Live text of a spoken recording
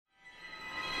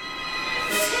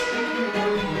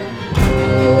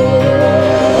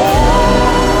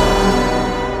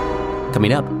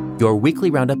Coming up, your weekly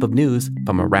roundup of news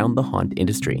from around the haunt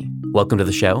industry. Welcome to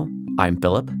the show. I'm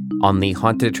Philip. On the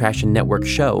Haunted Attraction Network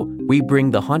show, we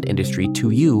bring the haunt industry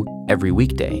to you every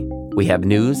weekday. We have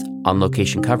news,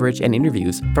 on-location coverage, and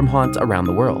interviews from haunts around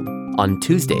the world. On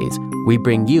Tuesdays, we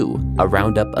bring you a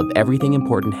roundup of everything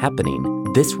important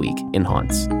happening this week in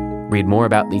haunts. Read more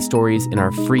about these stories in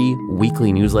our free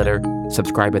weekly newsletter.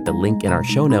 Subscribe at the link in our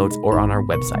show notes or on our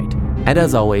website. And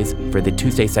as always, for the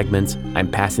Tuesday segments,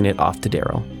 I'm passing it off to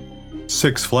Daryl.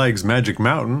 Six Flags Magic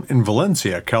Mountain in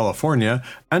Valencia, California,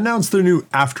 announced their new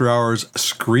after-hours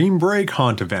Scream Break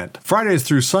haunt event. Fridays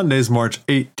through Sundays, March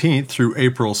 18th through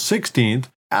April 16th,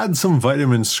 add some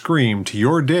vitamin Scream to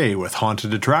your day with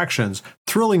haunted attractions,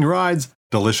 thrilling rides,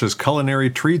 delicious culinary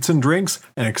treats and drinks,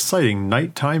 and exciting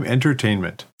nighttime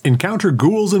entertainment. Encounter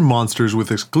ghouls and monsters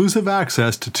with exclusive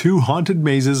access to 2 haunted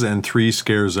mazes and 3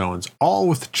 scare zones, all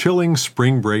with chilling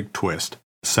spring break twist.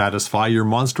 Satisfy your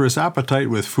monstrous appetite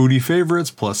with foodie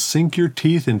favorites, plus sink your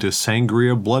teeth into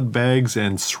sangria blood bags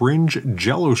and syringe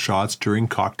jello shots during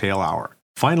cocktail hour.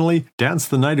 Finally, dance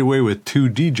the night away with 2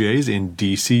 DJs in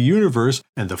DC Universe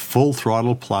and the Full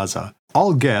Throttle Plaza.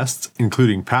 All guests,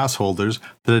 including pass holders,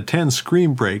 that attend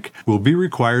Scream Break will be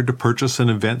required to purchase an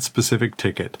event-specific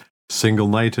ticket. Single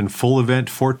night and full event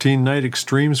 14-night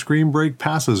Extreme Scream Break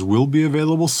passes will be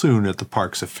available soon at the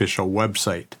park's official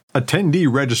website. Attendee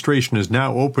registration is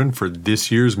now open for this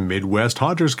year's Midwest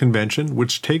Haunters Convention,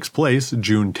 which takes place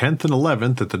June 10th and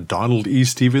 11th at the Donald E.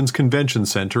 Stevens Convention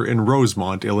Center in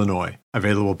Rosemont, Illinois.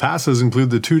 Available passes include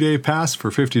the 2-day pass for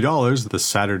 $50, the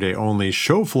Saturday-only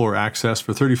show floor access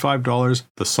for $35,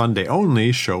 the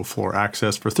Sunday-only show floor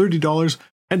access for $30,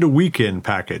 and a weekend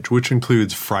package, which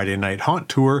includes Friday night haunt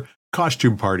tour,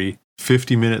 costume party,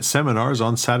 50-minute seminars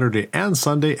on Saturday and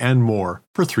Sunday, and more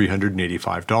for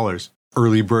 $385.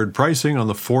 Early bird pricing on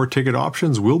the 4 ticket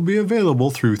options will be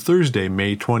available through Thursday,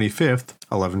 May 25th,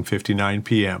 11:59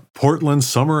 p.m. Portland's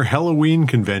Summer Halloween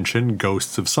Convention,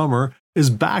 Ghosts of Summer, is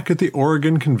back at the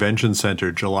Oregon Convention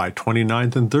Center July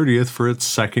 29th and 30th for its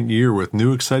second year with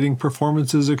new exciting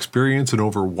performances, experience, and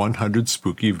over 100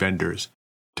 spooky vendors.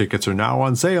 Tickets are now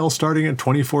on sale, starting at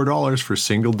 $24 for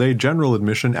single-day general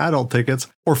admission adult tickets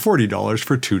or $40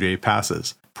 for 2-day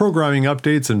passes. Programming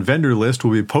updates and vendor list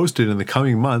will be posted in the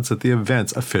coming months at the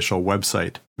event's official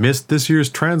website. Missed this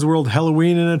year's Transworld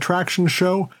Halloween and Attraction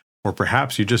show? Or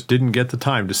perhaps you just didn't get the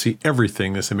time to see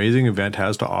everything this amazing event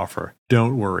has to offer.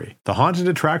 Don't worry, the Haunted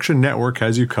Attraction Network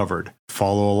has you covered.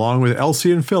 Follow along with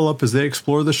Elsie and Philip as they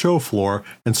explore the show floor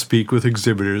and speak with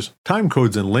exhibitors. Time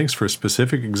codes and links for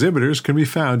specific exhibitors can be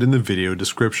found in the video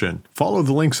description. Follow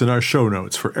the links in our show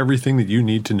notes for everything that you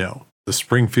need to know. The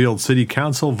Springfield City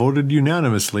Council voted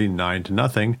unanimously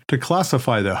 9-0 to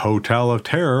classify the Hotel of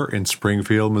Terror in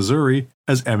Springfield, Missouri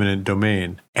as eminent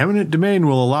domain. Eminent domain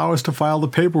will allow us to file the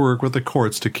paperwork with the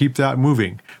courts to keep that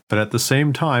moving, but at the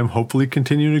same time hopefully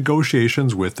continue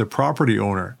negotiations with the property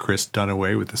owner, Chris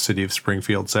Dunaway with the City of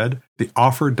Springfield said. The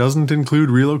offer doesn't include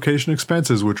relocation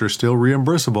expenses, which are still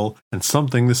reimbursable, and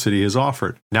something the city has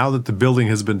offered. Now that the building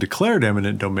has been declared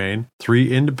eminent domain,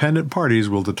 3 independent parties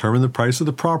will determine the price of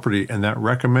the property, and that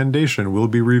recommendation will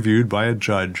be reviewed by a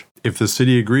judge. If the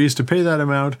city agrees to pay that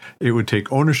amount, it would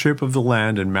take ownership of the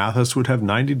land and Mathis would have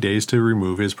 90 days to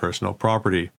remove his personal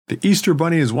property. The Easter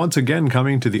Bunny is once again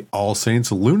coming to the All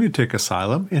Saints Lunatic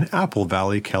Asylum in Apple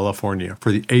Valley, California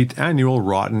for the 8th annual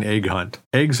Rotten Egg Hunt.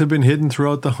 Eggs have been hidden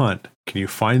throughout the hunt. Can you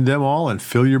find them all and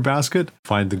fill your basket?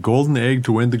 Find the golden egg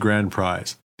to win the grand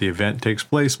prize. The event takes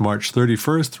place March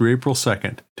 31st through April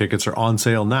 2nd. Tickets are on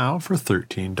sale now for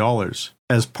 $13.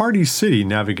 As Party City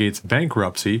navigates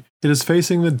bankruptcy, it is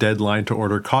facing the deadline to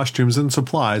order costumes and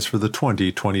supplies for the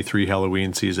 2023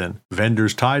 Halloween season.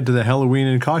 Vendors tied to the Halloween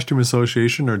and Costume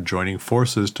Association are joining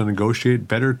forces to negotiate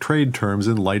better trade terms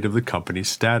in light of the company's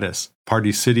status.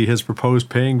 Party City has proposed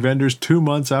paying vendors 2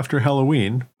 months after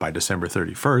Halloween, by December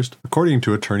 31st, according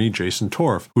to attorney Jason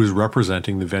Torf, who is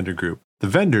representing the vendor group. The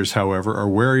vendors, however, are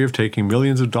wary of taking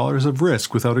millions of dollars of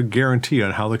risk without a guarantee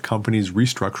on how the company's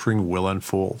restructuring will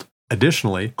unfold.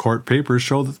 Additionally, court papers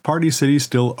show that Party City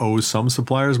still owes some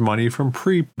suppliers money from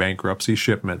pre-bankruptcy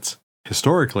shipments.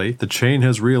 Historically, the chain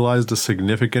has realized a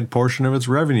significant portion of its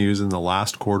revenues in the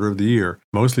last quarter of the year,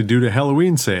 mostly due to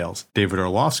Halloween sales, David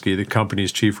Orlovsky, the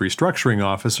company's chief restructuring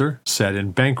officer, said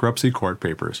in bankruptcy court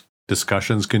papers.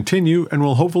 Discussions continue and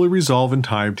will hopefully resolve in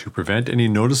time to prevent any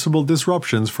noticeable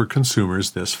disruptions for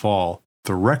consumers this fall.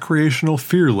 The Recreational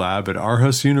Fear Lab at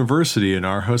Aarhus University in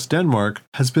Aarhus, Denmark,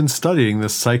 has been studying the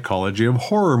psychology of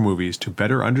horror movies to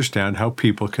better understand how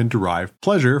people can derive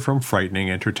pleasure from frightening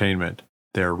entertainment.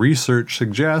 Their research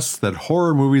suggests that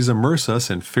horror movies immerse us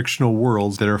in fictional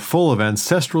worlds that are full of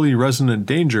ancestrally resonant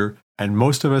danger, and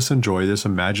most of us enjoy this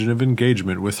imaginative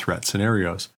engagement with threat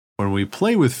scenarios. When we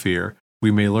play with fear,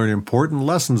 we may learn important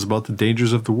lessons about the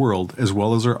dangers of the world as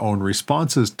well as our own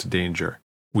responses to danger.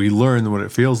 We learn what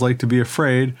it feels like to be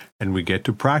afraid, and we get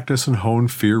to practice and hone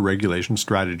fear regulation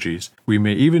strategies. We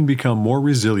may even become more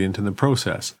resilient in the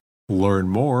process. Learn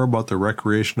more about the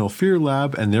Recreational Fear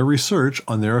Lab and their research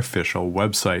on their official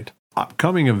website.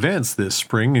 Upcoming events this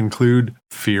spring include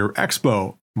Fear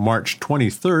Expo, March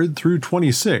 23rd through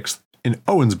 26th in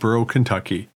Owensboro,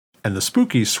 Kentucky, and the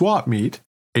Spooky Swap Meet,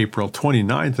 April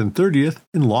 29th and 30th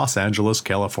in Los Angeles,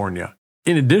 California.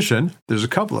 In addition, there's a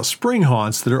couple of spring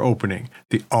haunts that are opening.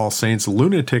 The All Saints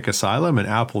Lunatic Asylum in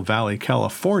Apple Valley,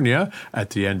 California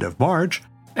at the end of March,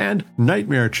 and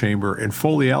Nightmare Chamber in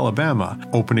Foley, Alabama,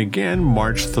 open again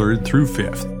March 3rd through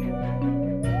 5th.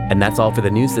 And that's all for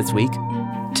the news this week.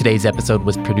 Today's episode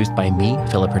was produced by me,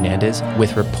 Philip Hernandez,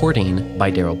 with reporting by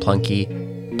Daryl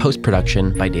Plunkey,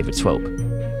 post-production by David Swope.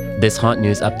 This Haunt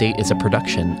News Update is a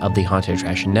production of the Haunted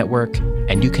Attraction Network,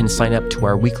 and you can sign up to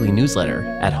our weekly newsletter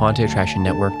at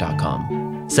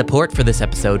hauntedattractionnetwork.com. Support for this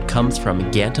episode comes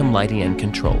from Gantom Lighting and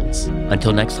Controls.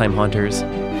 Until next time, Haunters,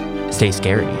 stay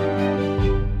scary.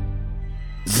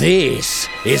 This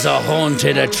is a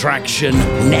Haunted Attraction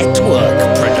Network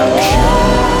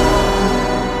production.